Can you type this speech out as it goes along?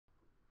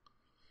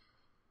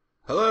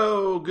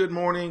Hello, good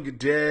morning, good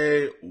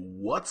day.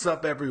 What's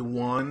up,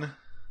 everyone?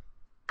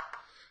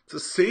 It's a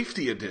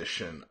safety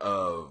edition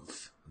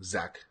of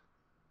Zack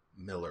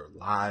Miller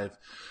Live.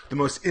 The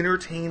most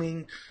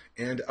entertaining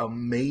and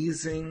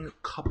amazing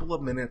couple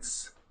of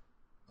minutes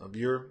of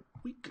your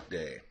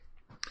weekday.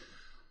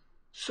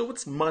 So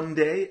it's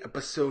Monday,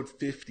 episode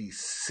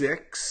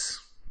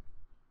 56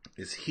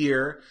 is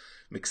here.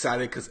 I'm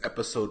excited because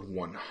episode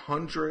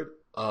 100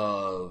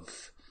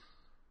 of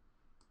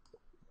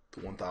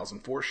the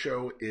 1004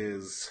 show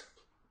is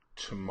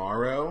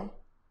tomorrow.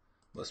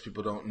 Most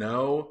people don't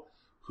know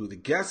who the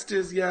guest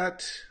is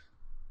yet,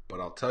 but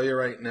I'll tell you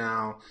right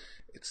now,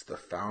 it's the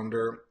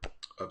founder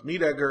of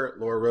Meat Egger,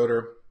 Laura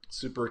Roeder.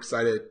 Super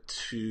excited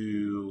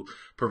to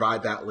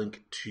provide that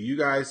link to you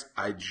guys.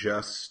 I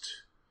just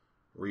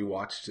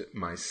rewatched it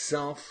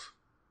myself.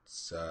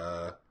 It's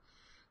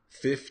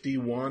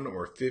 51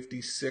 or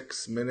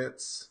 56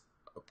 minutes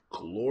of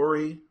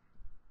glory.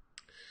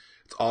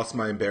 It's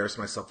awesome. I embarrassed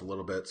myself a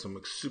little bit, so I'm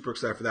super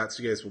excited for that.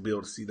 So you guys will be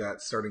able to see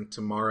that starting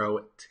tomorrow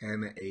at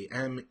 10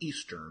 a.m.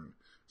 Eastern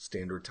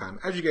Standard Time.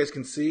 As you guys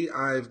can see,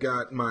 I've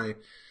got my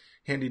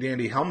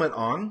handy-dandy helmet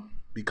on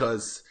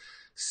because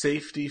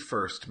safety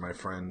first, my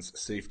friends.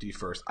 Safety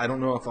first. I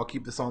don't know if I'll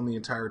keep this on the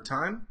entire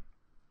time.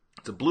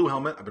 It's a blue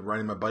helmet. I've been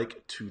riding my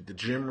bike to the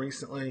gym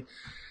recently,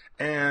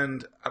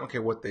 and I don't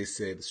care what they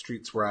say. The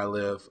streets where I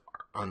live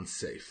are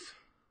unsafe.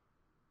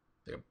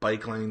 They have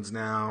bike lanes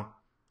now.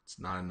 It's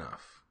not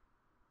enough.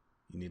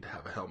 You need to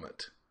have a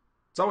helmet.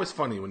 It's always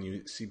funny when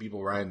you see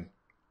people riding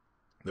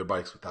their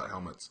bikes without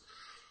helmets.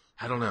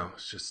 I don't know.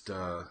 It's just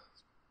a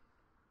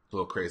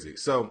little crazy.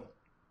 So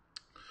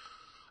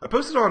I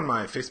posted on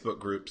my Facebook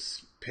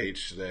groups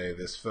page today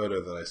this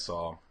photo that I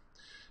saw,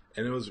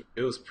 and it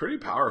was pretty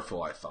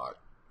powerful, I thought.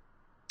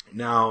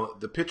 Now,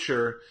 the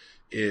picture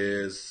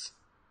is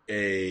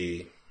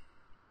I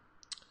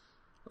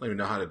don't even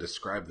know how to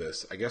describe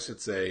this. I guess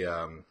it's it's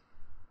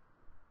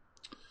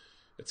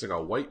like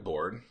a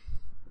whiteboard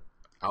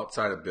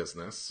outside of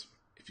business.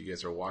 If you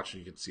guys are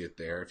watching, you can see it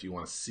there. If you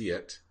want to see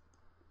it,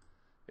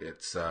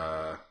 it's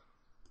you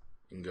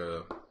can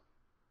go to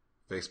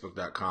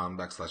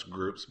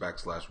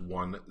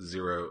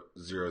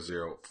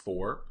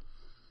facebook.com/groups/1004,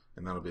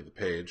 and that'll be the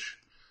page.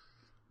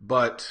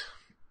 But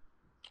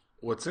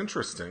what's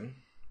interesting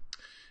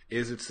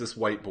is it's this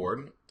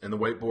whiteboard, and the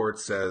whiteboard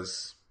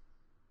says,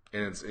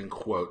 and it's in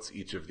quotes,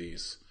 each of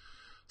these: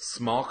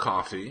 small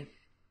coffee,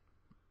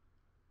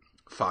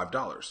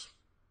 $5.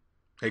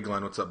 Hey,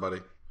 Glenn, what's up,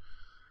 buddy?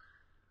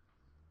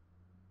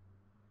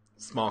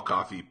 Small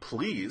coffee,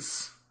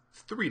 please,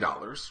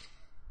 $3.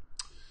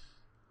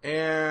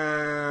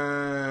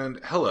 And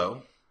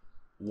hello,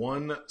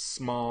 one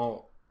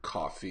small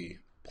coffee,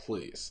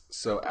 please.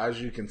 So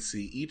as you can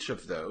see, each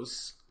of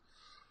those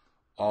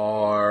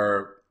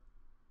are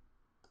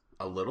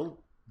a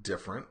little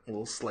different, a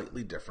little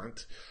slightly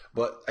different.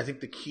 But I think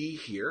the key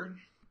here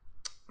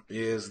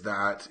is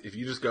that if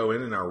you just go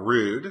in and are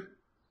rude,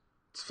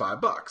 it's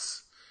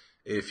 $5.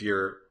 If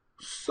you're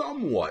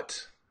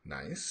somewhat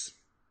nice,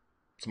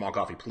 small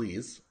coffee,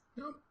 please,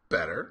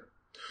 better.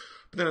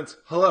 But then it's,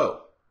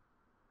 hello,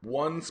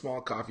 one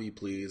small coffee,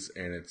 please,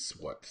 and it's,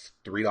 what,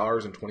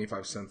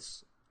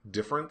 $3.25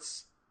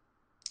 difference?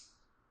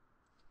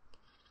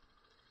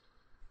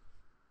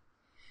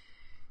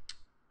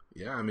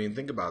 Yeah, I mean,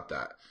 think about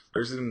that.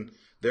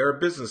 There are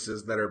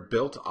businesses that are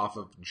built off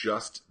of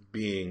just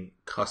being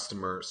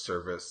customer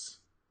service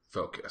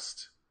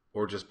focused,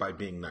 or just by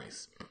being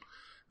nice.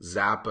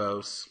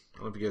 Zappos. I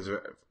don't know if you guys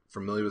are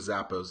familiar with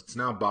Zappos.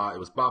 It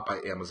was bought by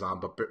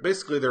Amazon, but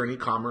basically they're an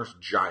e-commerce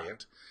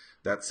giant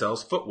that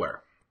sells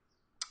footwear.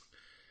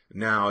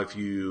 Now, if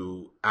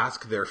you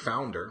ask their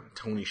founder,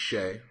 Tony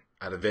Hsieh,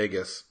 out of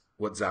Vegas,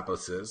 what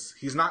Zappos is,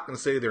 he's not going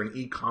to say they're an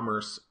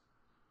e-commerce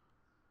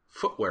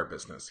footwear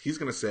business. He's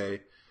going to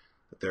say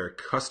that they're a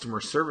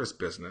customer service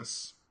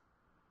business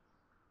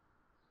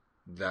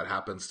that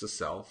happens to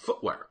sell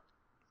footwear.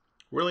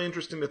 Really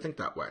interesting to think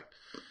that way.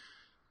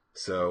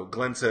 So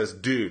Glenn says,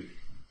 dude,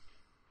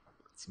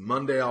 it's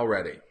Monday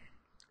already.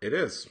 It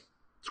is.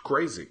 It's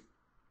crazy.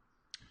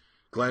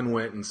 Glenn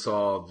went and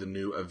saw the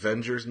new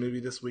Avengers movie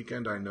this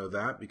weekend. I know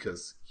that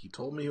because he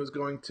told me he was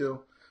going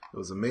to. It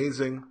was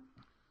amazing.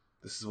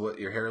 This is what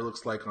your hair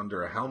looks like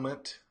under a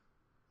helmet.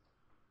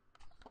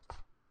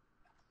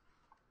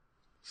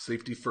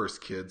 Safety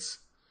first, kids.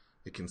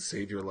 It can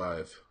save your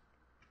life.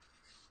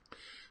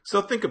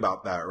 So think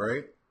about that,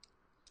 right?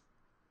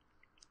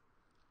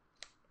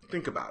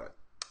 Think about it.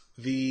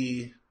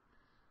 The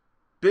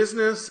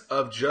business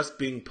of just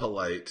being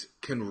polite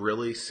can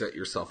really set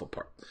yourself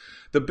apart.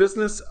 The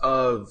business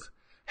of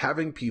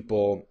having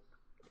people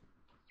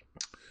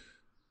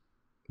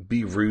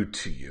be rude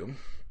to you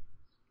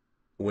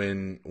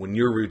when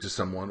you're rude to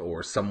someone,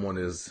 or someone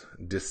is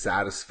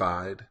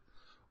dissatisfied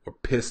or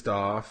pissed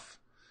off,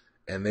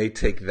 and they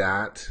take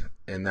that,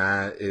 and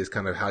that is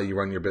kind of how you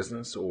run your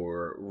business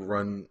or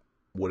run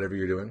whatever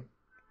you're doing.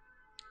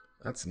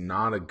 That's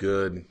not a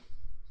good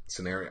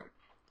scenario.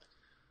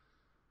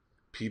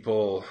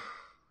 People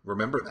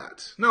remember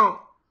that.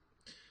 No,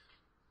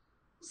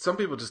 some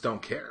people just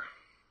don't care,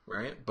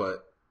 right?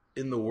 But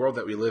in the world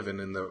that we live in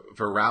the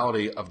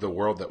virality of the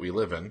world that we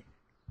live in,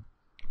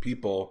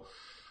 people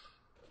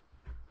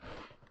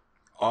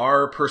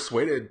are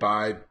persuaded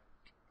by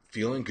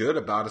feeling good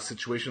about a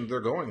situation they're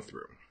going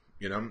through.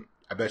 You know,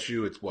 I bet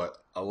you it's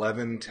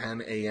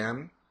 11:10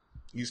 a.m.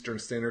 Eastern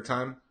Standard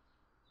Time.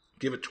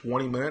 Give it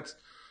 20 minutes.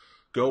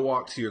 Go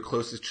walk to your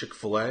closest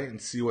Chick-fil-A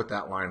and see what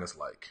that line is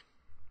like.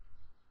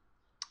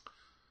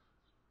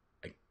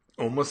 I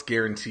almost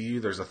guarantee you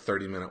there's a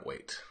 30-minute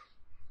wait.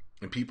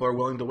 And people are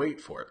willing to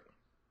wait for it.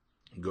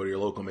 Go to your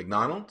local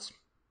McDonald's.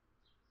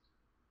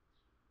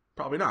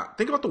 Probably not.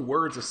 Think about the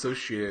words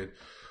associated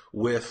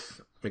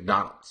with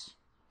McDonald's.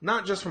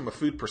 Not just from a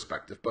food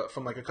perspective, but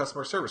from like a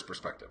customer service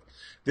perspective.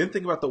 Then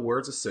think about the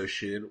words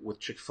associated with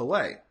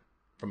Chick-fil-A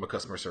from a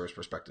customer service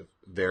perspective.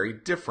 Very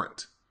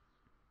different.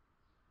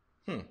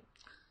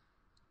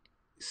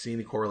 See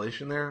any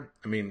correlation there?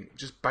 I mean,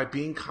 just by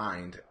being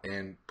kind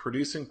and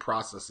producing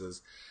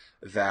processes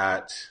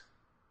that,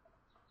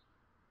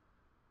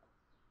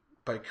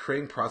 by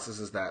creating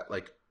processes that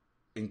like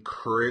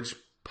encourage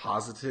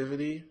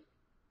positivity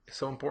is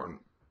so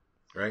important,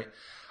 right?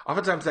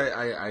 Oftentimes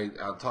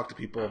I'll talk to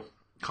people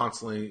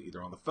constantly,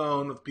 either on the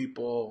phone with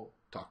people,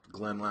 talked to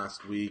Glenn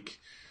last week,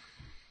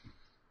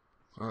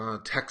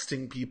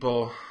 texting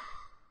people,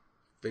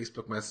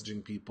 Facebook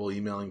messaging people,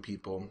 emailing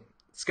people,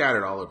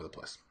 scattered all over the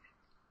place.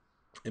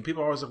 And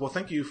people are always like, well,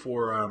 thank you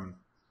for,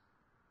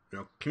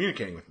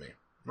 communicating with me.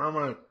 And I'm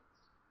like,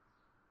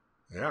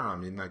 yeah, I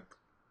mean, like,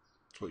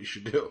 it's what you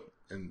should do.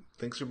 And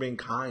thanks for being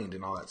kind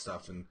and all that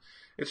stuff. And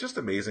it's just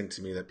amazing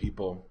to me that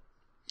people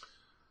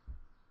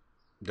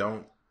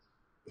don't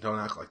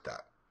act like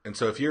that. And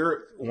so if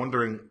you're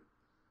wondering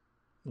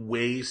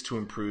ways to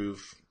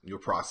improve your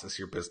process,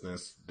 your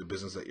business, the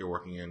business that you're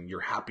working in,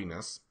 your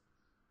happiness,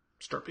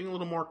 start being a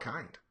little more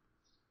kind.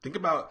 Think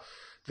about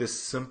this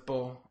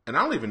simple, and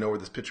I don't even know where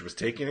this picture was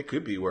taken. It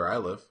could be where I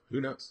live.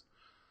 Who knows?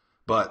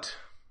 But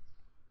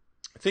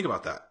think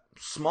about that.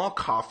 Small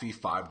coffee,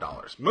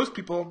 $5. Most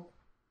people,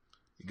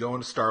 you go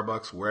into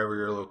Starbucks, wherever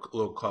your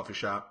local coffee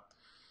shop,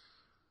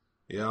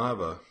 I'll have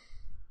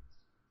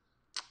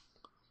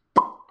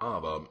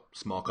a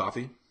small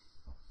coffee.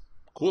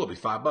 Cool, it'll be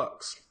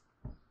 $5.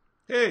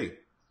 Hey,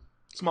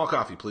 small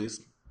coffee,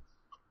 please.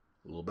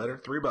 A little better,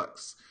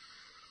 $3.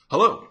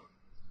 Hello.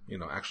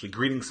 Actually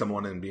greeting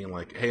someone and being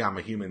like, hey, I'm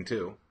a human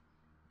too.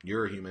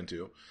 You're a human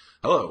too.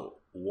 Hello,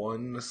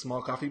 one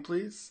small coffee,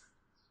 please.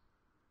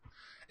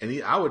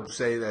 And I would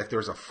say that if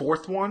there's a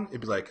fourth one,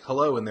 it'd be like,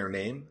 hello in their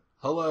name.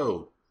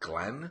 Hello,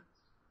 Glenn.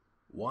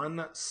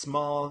 One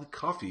small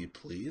coffee,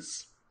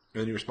 please.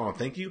 And then you respond,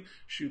 thank you.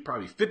 Shoot,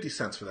 probably 50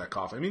 cents for that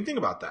coffee. I mean, think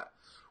about that.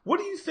 What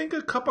do you think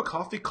a cup of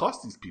coffee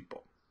costs these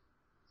people?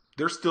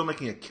 They're still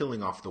making a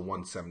killing off the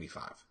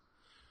 175,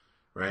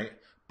 right?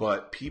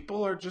 But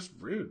people are just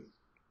rude.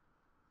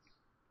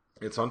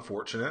 It's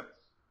unfortunate.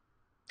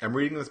 I'm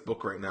reading this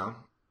book right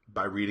now.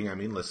 By reading, I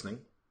mean listening.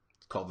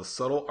 It's called The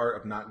Subtle Art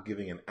of Not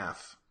Giving an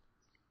F.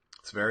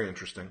 It's very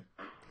interesting.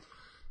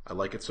 I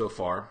like it so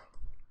far.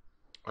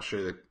 I'll show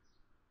you the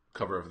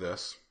cover of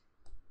this.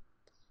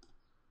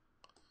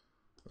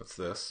 That's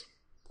this.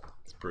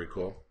 It's pretty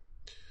cool.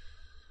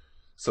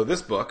 So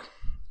this book,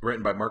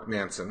 written by Mark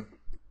Manson,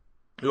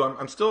 who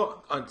I'm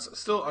still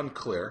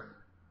unclear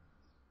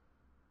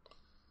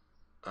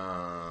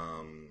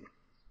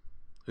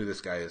who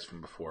this guy is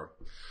from before.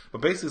 But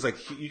basically it's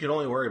like you can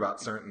only worry about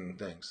certain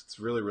things. It's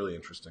really, really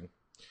interesting.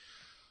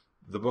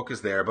 The book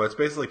is there, but it's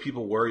basically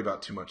people worry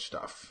about too much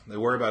stuff. They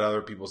worry about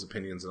other people's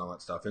opinions and all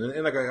that stuff, and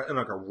in like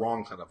a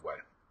wrong kind of way.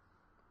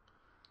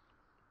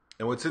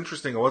 And what's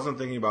interesting, I wasn't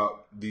thinking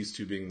about these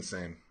two being the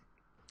same.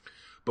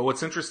 But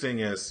what's interesting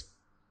is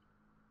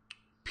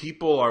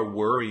people are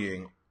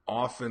worrying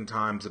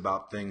oftentimes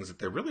about things that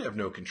they really have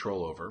no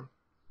control over,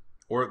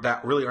 or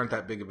that really aren't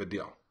that big of a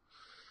deal.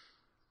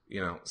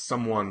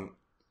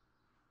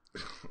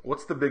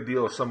 What's the big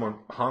deal if someone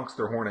honks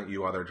their horn at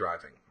you while they're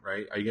driving,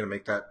 right? Are you going to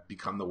make that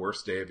become the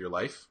worst day of your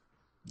life?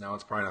 No,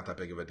 it's probably not that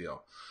big of a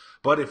deal.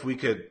 But if we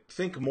could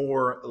think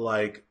more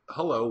like,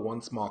 hello,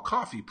 one small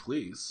coffee,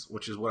 please,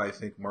 which is what I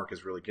think Mark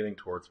is really getting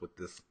towards with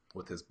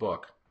his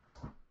book,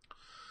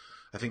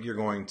 I think you're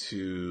going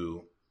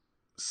to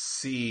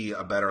see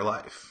a better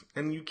life.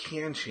 And you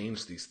can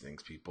change these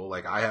things, people.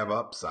 Like, I have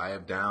ups, I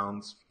have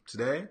downs.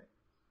 Today,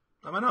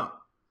 I'm an up.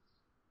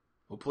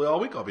 Hopefully all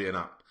week I'll be an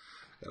up.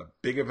 Got a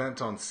big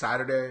event on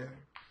Saturday.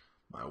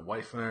 My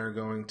wife and I are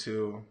going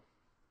to.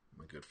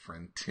 My good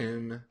friend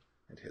Tim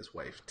and his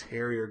wife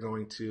Terry are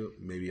going to.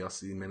 Maybe I'll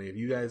see many of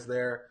you guys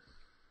there.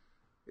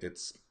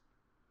 It's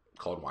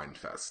called Wine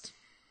Fest.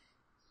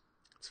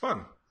 It's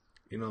fun.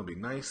 It'll be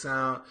nice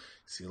out.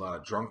 See a lot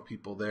of drunk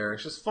people there.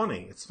 It's just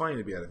funny. It's funny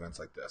to be at events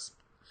like this.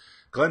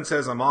 Glenn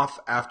says, I'm off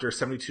after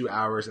 72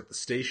 hours at the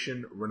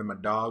station, running my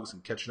dogs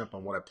and catching up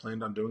on what I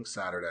planned on doing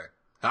Saturday.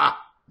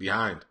 Ha!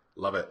 Behind.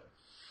 Love it.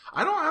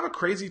 I don't have a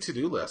crazy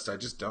to-do list. I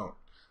just don't.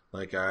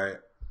 Like, I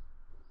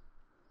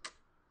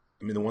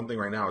mean, the one thing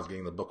right now is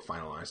getting the book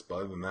finalized. But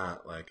other than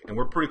that, and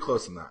we're pretty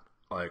close on that.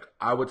 Like,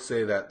 I would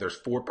say that there's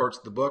 4 parts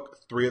of the book.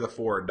 3 of the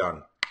 4 are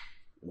done.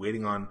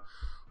 Waiting on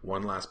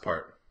one last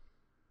part.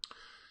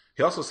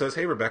 He also says,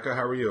 "Hey, Rebecca,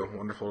 how are you?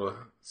 Wonderful to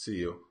see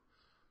you.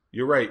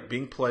 You're right.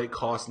 Being polite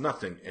costs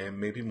nothing and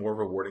may be more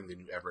rewarding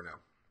than you ever know."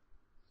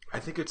 I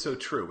think it's so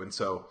true. And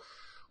so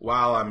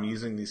while I'm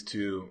using these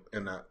two,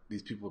 and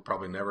these people would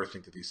probably never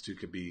think that these two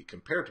could be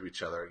compared to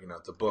each other,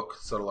 the book,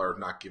 Subtle Art of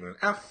Not Giving an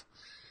F.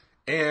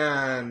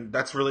 And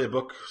that's really a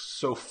book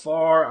so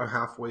far. I'm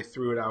halfway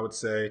through it, I would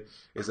say,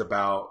 is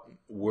about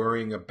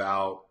worrying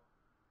about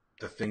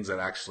the things that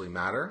actually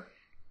matter.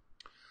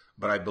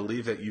 But I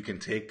believe that you can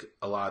take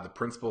a lot of the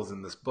principles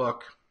in this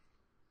book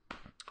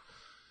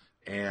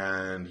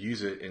and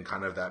use it in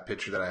kind of that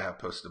picture that I have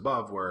posted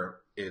above, where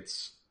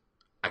it's,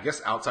 I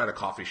guess, outside a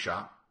coffee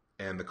shop.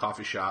 And the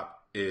coffee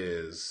shop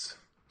is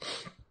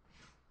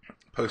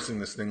posting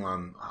this thing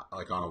on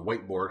a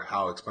whiteboard,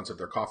 how expensive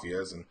their coffee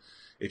is. And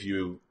if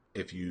you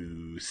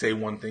say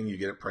one thing, you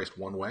get it priced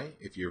one way.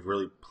 If you're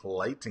really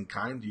polite and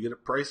kind, you get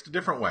it priced a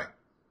different way.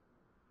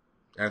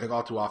 And I think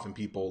all too often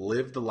people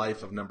live the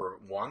life of number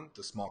one,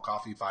 the small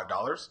coffee,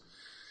 $5,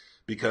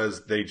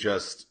 because they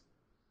just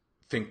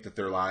think that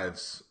their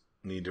lives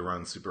need to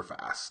run super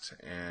fast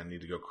and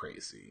need to go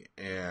crazy.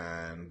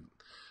 And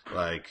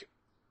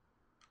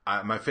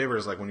my favorite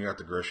is when you're at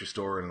the grocery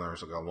store and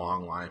there's a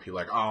long line, people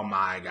are like, "Oh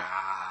my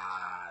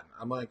God."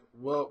 I'm like,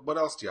 well, what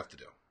else do you have to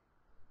do?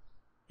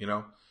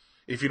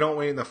 If you don't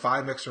wait in the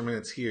 5 extra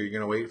minutes here, you're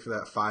going to wait for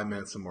that 5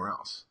 minutes somewhere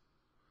else.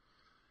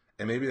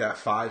 And maybe that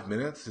 5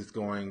 minutes is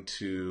going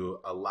to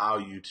allow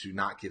you to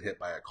not get hit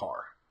by a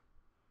car.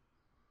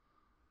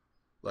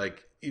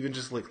 Even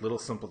just little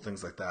simple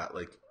things like that.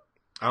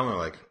 I don't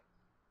know,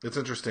 it's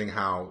interesting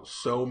how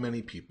so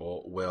many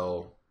people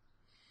will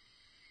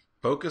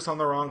focus on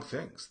the wrong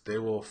things. They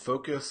will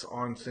focus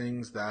on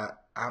things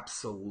that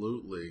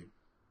absolutely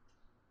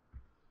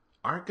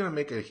aren't going to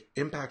make an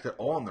impact at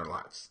all in their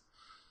lives.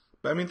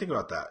 But think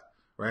about that,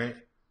 right?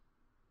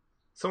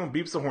 Someone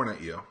beeps the horn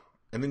at you,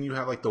 and then you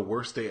have the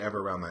worst day ever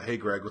around that. "Hey,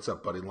 Greg, what's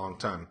up, buddy? Long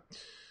time."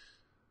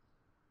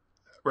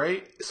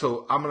 Right?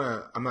 So I'm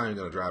not even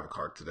gonna drive a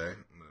car today.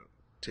 I'm gonna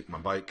take my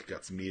bike.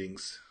 Got some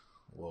meetings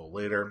a little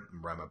later.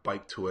 I'm ride my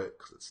bike to it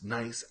because it's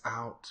nice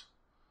out.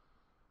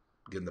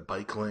 Get in the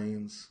bike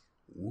lanes.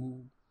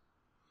 Woo.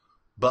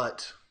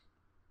 But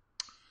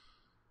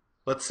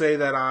let's say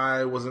that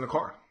I was in a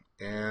car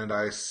and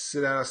I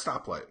sit at a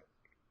stoplight.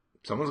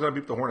 Someone's going to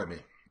beep the horn at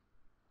me.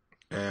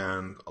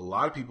 And a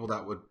lot of people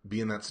that would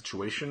be in that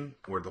situation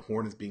where the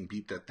horn is being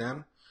beeped at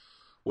them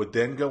would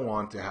then go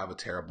on to have a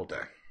terrible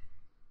day.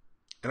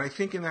 And I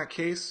think in that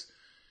case,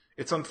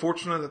 it's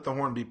unfortunate that the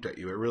horn beeped at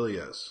you. It really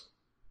is.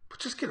 But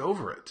just get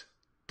over it.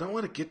 Don't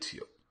let it get to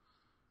you.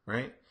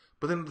 Right?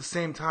 But then at the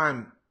same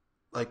time,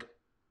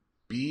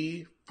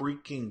 be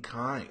freaking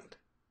kind.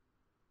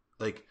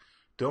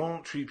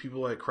 Don't treat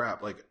people like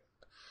crap.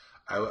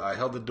 I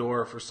held the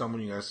door for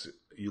someone. You guys,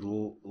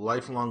 you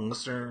lifelong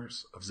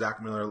listeners of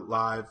Zack Miller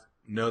Live,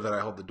 know that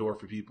I hold the door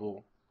for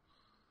people.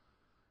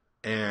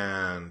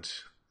 And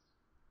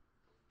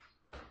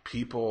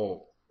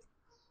people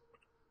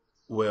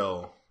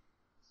will...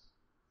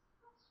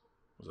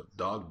 There's a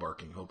dog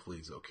barking. Hopefully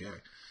he's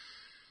okay.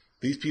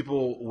 These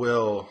people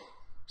will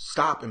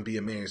stop and be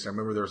amazed. I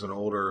remember there was an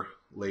older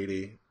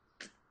lady.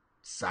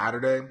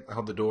 Saturday, I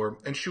held the door,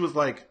 and she was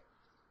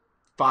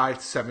 5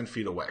 to 7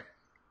 feet away.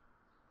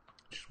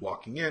 She's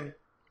walking in,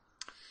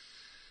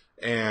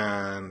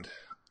 and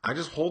I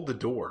just hold the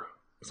door.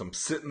 So I'm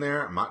sitting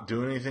there, I'm not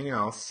doing anything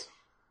else.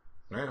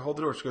 Right? I hold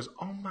the door. She goes,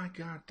 "Oh my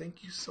God,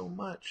 thank you so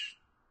much.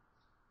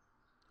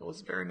 That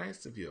was very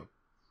nice of you."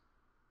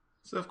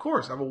 So of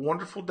course, have a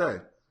wonderful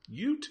day.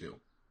 You too.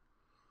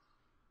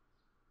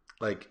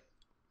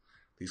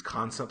 These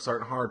concepts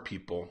aren't hard,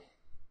 people.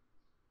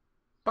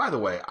 By the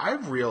way,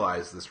 I've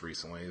realized this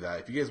recently,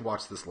 that if you guys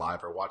watch this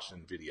live or watch it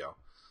in video,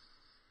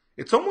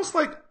 it's almost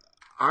like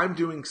I'm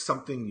doing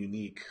something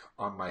unique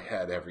on my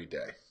head every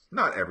day.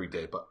 Not every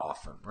day, but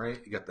often,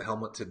 right? You got the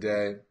helmet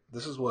today.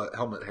 This is what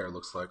helmet hair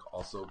looks like.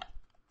 Also,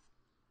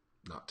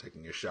 not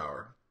taking a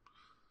shower.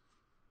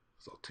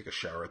 So I'll take a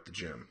shower at the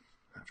gym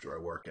after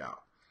I work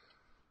out.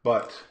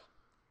 But,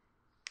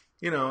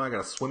 I got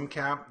a swim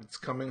cap. It's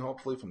coming,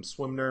 hopefully, from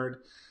Swim Nerd.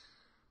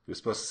 He was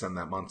supposed to send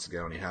that months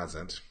ago, and he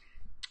hasn't.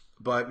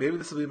 But maybe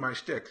this will be my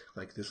shtick.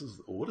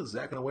 What is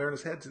Zach going to wear in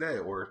his head today?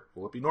 Or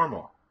will it be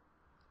normal?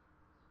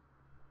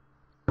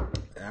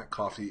 That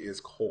coffee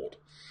is cold.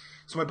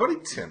 So my buddy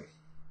Tim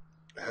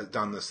has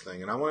done this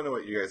thing, and I want to know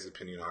what you guys'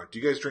 opinion are. Do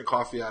you guys drink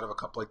coffee out of a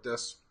cup like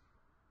this?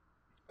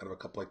 Out of a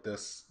cup like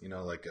this? I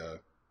don't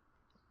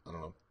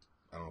know,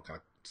 kind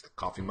of just a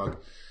coffee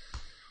mug.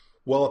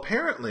 Well,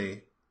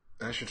 apparently,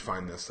 I should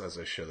find this as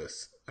I show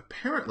this.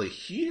 Apparently,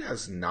 he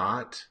has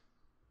not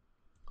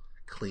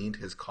cleaned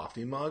his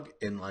coffee mug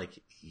in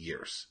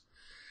years.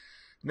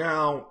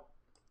 Now,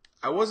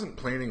 I wasn't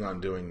planning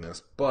on doing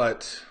this,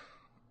 but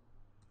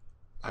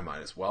I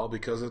might as well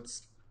because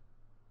it's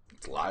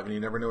live and you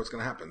never know what's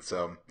going to happen.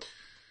 So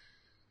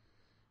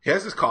he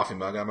has this coffee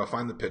mug. I'm going to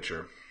find the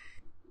picture.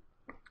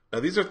 Now,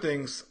 these are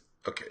things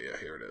Okay, yeah,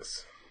 here it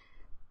is.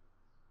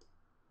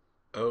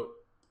 Oh,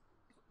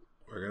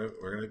 we're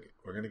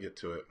gonna get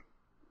to it.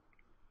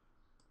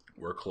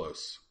 We're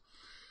close.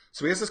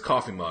 So he has this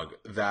coffee mug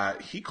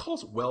that he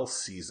calls well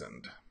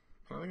seasoned.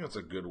 I think that's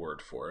a good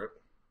word for it.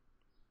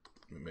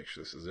 Let me make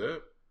sure this is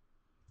it.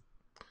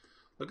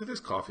 Look at this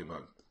coffee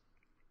mug.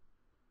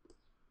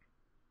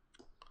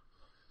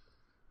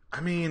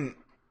 I mean,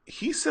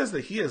 he says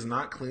that he has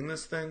not cleaned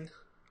this thing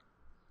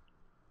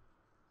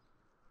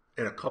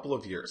in a couple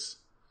of years.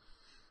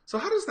 So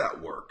how does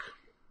that work?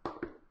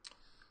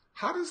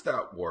 How does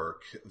that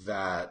work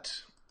that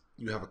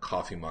you have a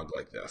coffee mug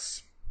like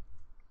this?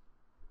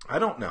 I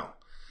don't know.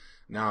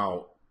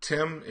 Now,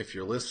 Tim, if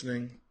you're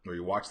listening or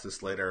you watch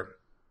this later,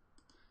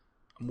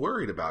 I'm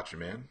worried about you,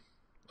 man.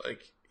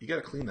 Like, you got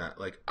to clean that.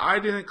 Like, I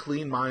didn't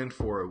clean mine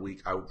for a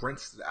week. I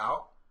rinsed it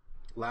out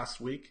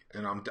last week,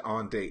 and I'm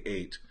on day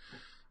 8. I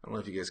don't know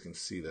if you guys can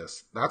see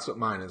this. That's what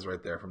mine is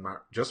right there from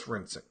just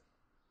rinsing.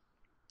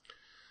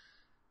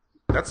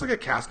 That's like a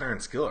cast iron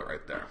skillet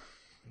right there.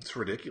 It's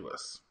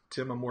ridiculous.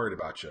 Tim, I'm worried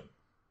about you.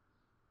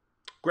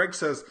 Greg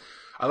says,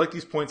 I like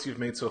these points you've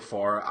made so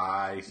far.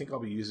 I think I'll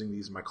be using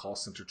these in my call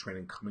center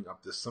training coming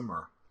up this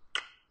summer.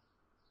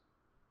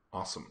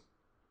 Awesome.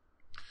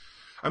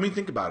 I mean,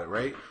 think about it,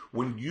 right?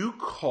 When you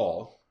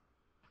call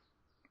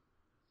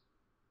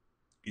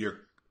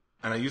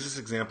and I use this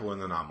example in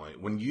the anomaly,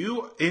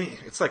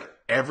 it's like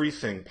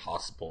everything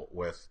possible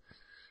with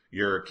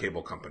your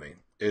cable company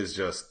is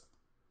just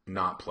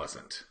not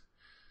pleasant.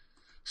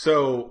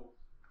 So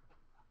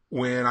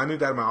when I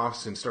moved out of my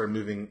office and started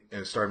moving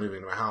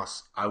to my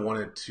house, I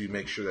wanted to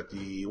make sure that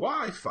the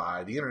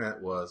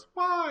internet was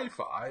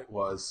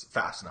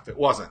fast enough. It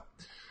wasn't.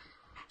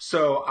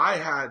 So I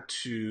had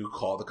to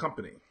call the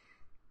company.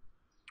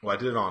 Well, I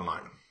did it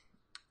online.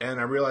 And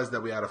I realized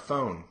that we had a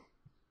phone,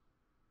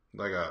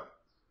 like a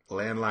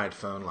landline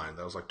phone line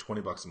that was like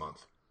 $20 a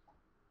month.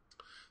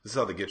 This is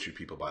how they get you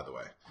people, by the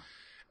way.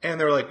 And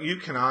they're like, you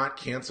cannot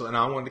cancel. And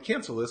I wanted to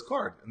cancel this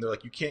card. And they're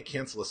like, you can't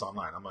cancel this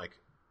online. I'm like,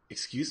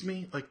 excuse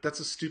me? Like, that's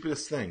the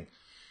stupidest thing.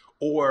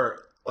 Or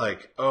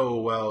like,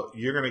 oh, well,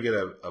 you're going to get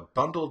a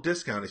bundle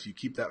discount if you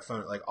keep that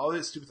phone. Like, all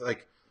this stupid,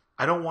 like,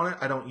 I don't want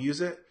it. I don't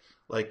use it.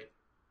 Like,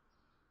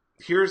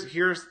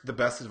 here's the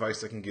best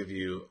advice I can give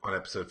you on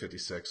episode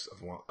 56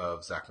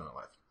 of Zack Miller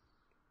Live.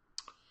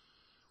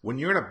 When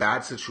you're in a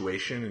bad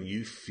situation and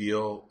you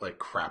feel like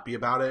crappy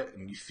about it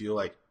and you feel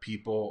like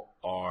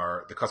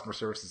the customer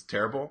service is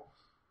terrible,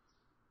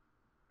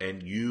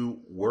 and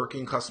you work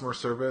in customer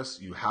service,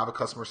 you have a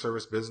customer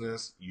service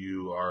business,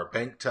 you are a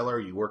bank teller,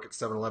 you work at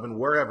 7-Eleven,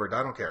 wherever,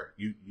 I don't care.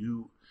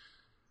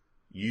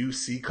 You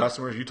see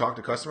customers, you talk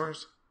to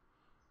customers,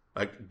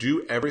 like,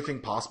 do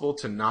everything possible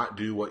to not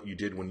do what you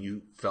did when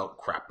you felt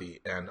crappy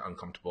and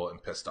uncomfortable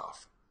and pissed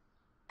off.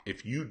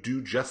 If you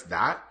do just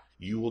that,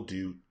 you will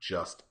do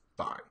just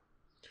fine.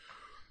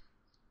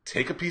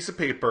 Take a piece of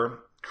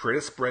paper,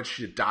 create a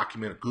spreadsheet, a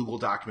document, a Google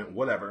document,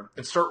 whatever,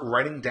 and start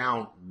writing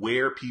down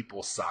where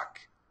people suck.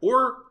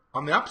 Or,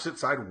 on the opposite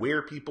side,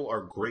 where people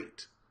are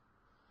great.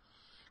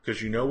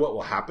 Because you know what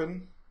will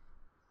happen?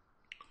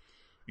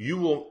 You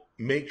will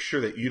make sure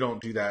that you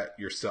don't do that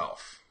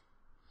yourself.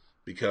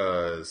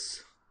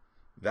 Because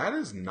that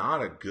is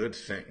not a good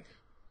thing.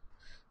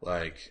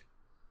 Like,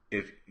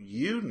 if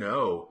you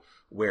know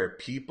where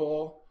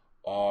people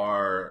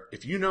are,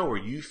 if you know where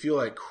you feel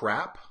like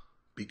crap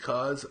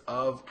because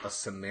of a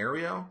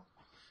scenario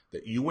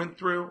that you went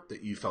through,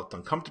 that you felt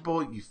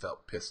uncomfortable, you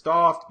felt pissed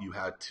off, you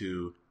had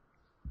to,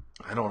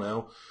 I don't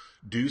know,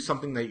 do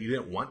something that you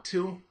didn't want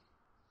to,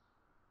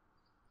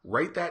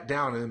 write that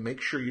down and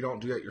make sure you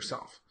don't do that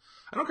yourself.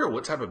 I don't care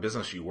what type of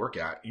business you work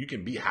at, you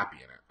can be happy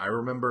in it. I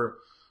remember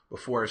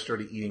before I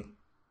started eating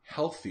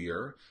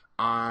healthier,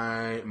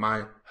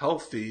 my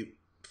healthy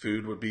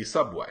food would be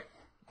Subway.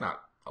 Not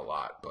a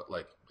lot, but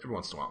like every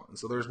once in a while. And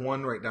so there's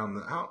one right down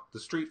the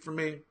street from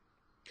me.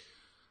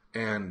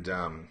 And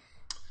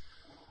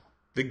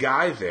the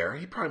guy there,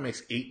 he probably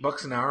makes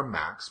 $8 an hour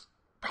max,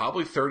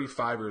 probably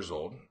 35 years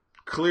old.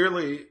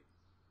 Clearly,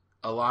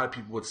 a lot of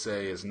people would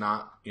say is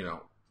not,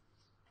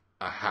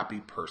 a happy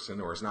person,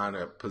 or is not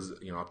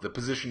the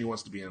position he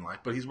wants to be in life,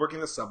 but he's working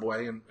the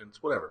Subway and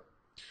it's whatever.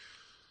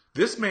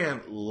 This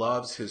man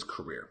loves his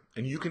career,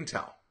 and you can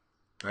tell,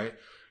 right?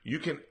 You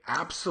can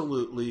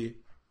absolutely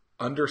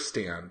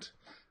understand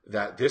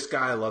that this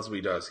guy loves what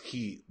he does.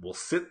 He will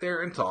sit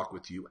there and talk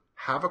with you,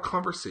 have a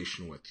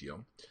conversation with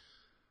you,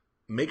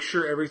 make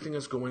sure everything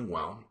is going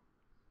well.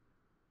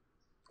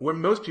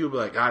 When most people be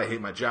like, God, I hate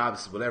my job,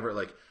 this is whatever,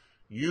 like,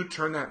 you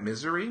turn that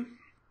misery,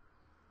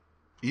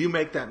 you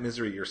make that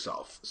misery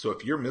yourself. So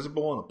if you're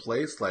miserable in a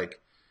place, like,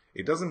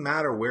 it doesn't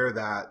matter where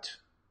that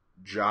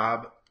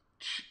job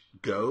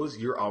goes,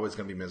 you're always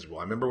going to be miserable.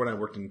 I remember when I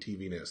worked in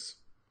TV news,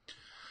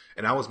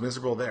 and I was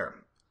miserable there.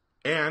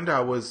 And I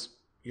was,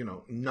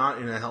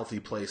 not in a healthy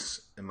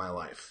place in my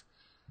life.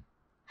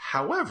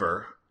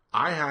 However,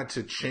 I had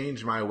to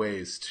change my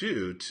ways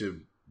too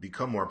to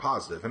become more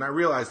positive. And I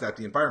realized that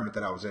the environment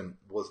that I was in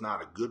was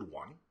not a good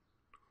one.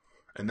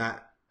 And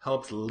that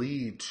helped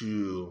lead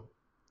to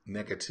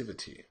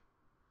negativity.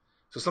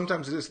 So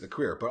sometimes it is the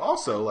career, but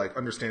also like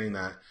understanding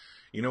that,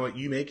 you know what,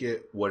 you make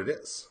it what it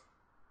is.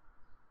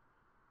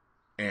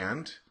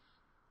 And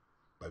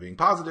by being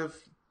positive,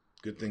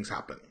 good things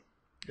happen.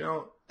 You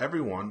know,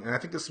 everyone, and I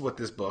think this is what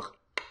this book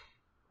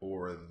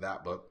or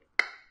that book,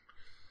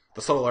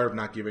 The Subtle Art of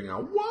Not Giving a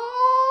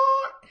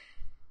What?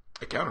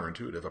 A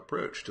Counterintuitive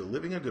Approach to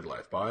Living a Good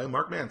Life by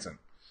Mark Manson,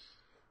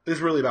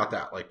 is really about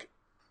that. Like,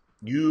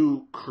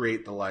 you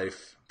create the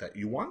life that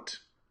you want,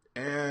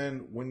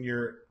 and when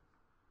you're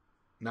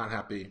not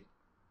happy,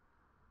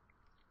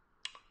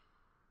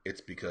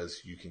 it's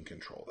because you can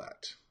control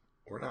that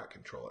or not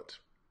control it.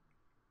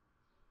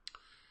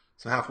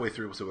 So halfway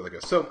through, we'll see where that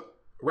goes. So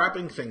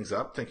wrapping things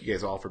up, thank you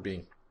guys all for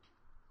being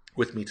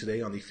with me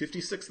today on the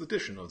 56th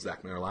edition of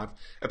Zack Miller Live,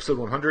 episode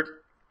 100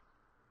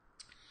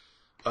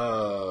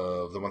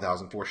 of the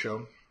 1004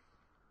 show.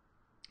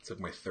 It's like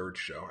my third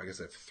show. I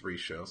guess I have 3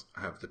 shows.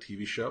 I have the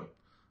TV show,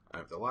 I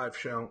have the live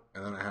show,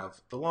 and then I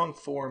have the long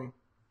form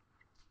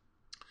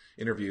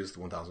interviews, the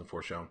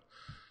 1004 show.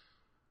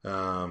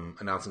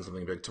 Announcing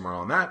something big tomorrow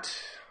on that.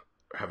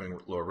 Having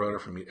Laura Rhoda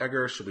from Meet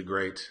Egger. She'll be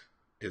great.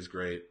 Is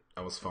great.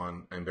 That was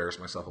fun. I embarrassed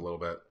myself a little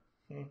bit.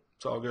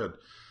 It's all good.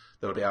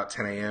 That'll be out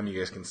 10 a.m. You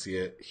guys can see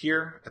it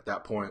here at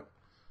that point.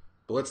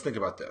 But let's think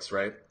about this,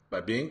 right?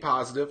 By being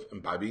positive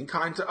and by being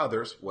kind to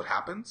others, what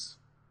happens?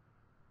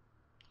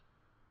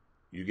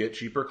 You get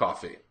cheaper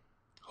coffee.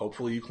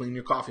 Hopefully you clean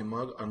your coffee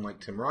mug,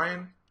 unlike Tim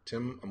Ryan.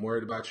 Tim, I'm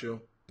worried about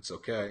you. It's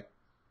okay.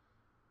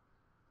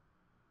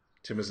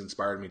 Tim has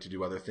inspired me to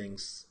do other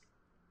things,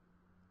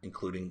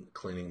 including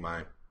cleaning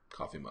my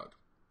coffee mug.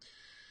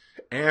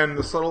 And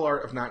The Subtle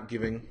Art of Not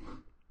Giving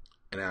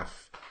an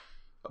F,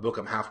 a book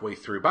I'm halfway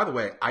through. By the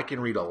way, I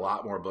can read a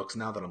lot more books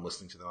now that I'm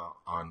listening to them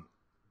on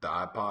the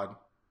iPod.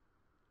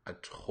 I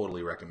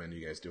totally recommend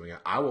you guys doing it.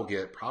 I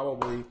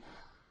probably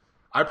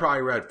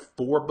read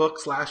 4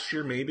 books last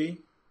year,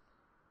 maybe.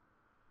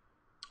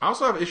 I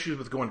also have issues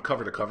with going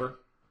cover to cover,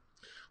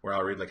 where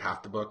I'll read like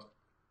half the book.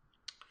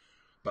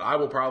 But I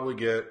will probably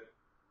get,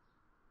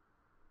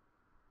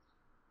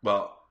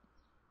 well,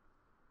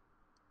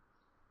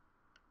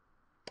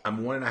 I'm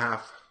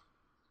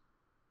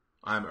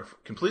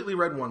completely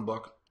read 1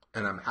 book,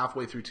 and I'm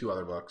halfway through 2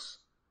 other books.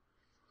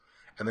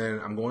 And then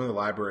I'm going to the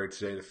library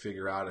today to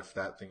figure out if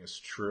that thing is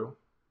true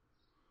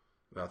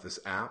about this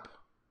app.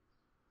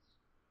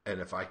 And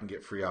if I can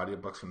get free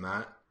audiobooks from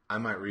that, I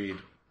might read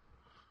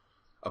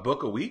a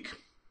book a week.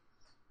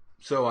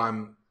 So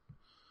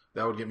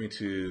that would get me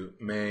to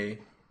May,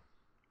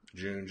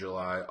 June,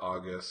 July,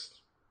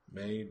 August.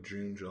 May,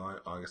 June, July,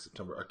 August,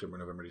 September, October,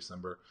 November,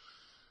 December.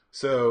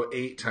 So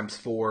 8 times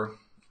 4.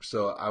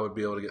 So I would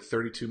be able to get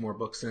 32 more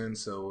books in.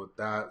 So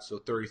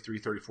 33,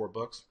 34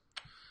 books.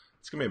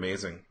 It's going to be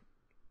amazing.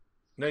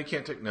 No, you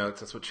can't take notes.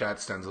 That's what Chad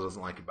Stenzel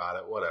doesn't like about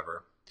it.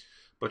 Whatever.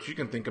 But you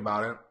can think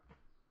about it.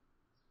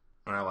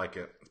 And I like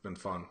it. It's been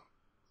fun.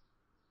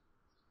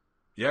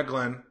 Yeah,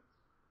 Glenn.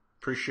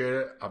 Appreciate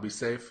it. I'll be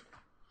safe.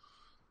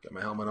 Got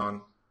my helmet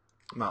on.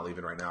 I'm not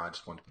leaving right now. I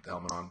just want to put the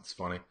helmet on. It's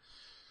funny.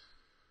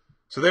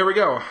 So there we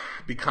go.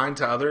 Be kind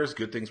to others.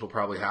 Good things will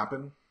probably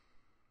happen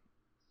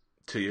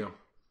to you.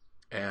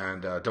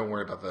 And don't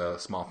worry about the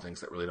small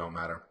things that really don't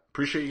matter.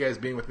 Appreciate you guys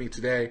being with me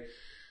today.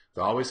 It's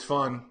always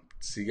fun.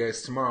 See you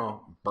guys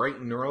tomorrow. Bright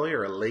and early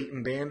or late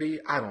and dandy.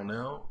 I don't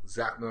know.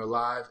 Zack Miller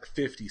Live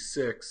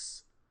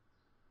 56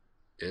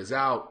 is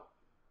out.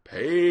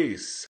 Peace.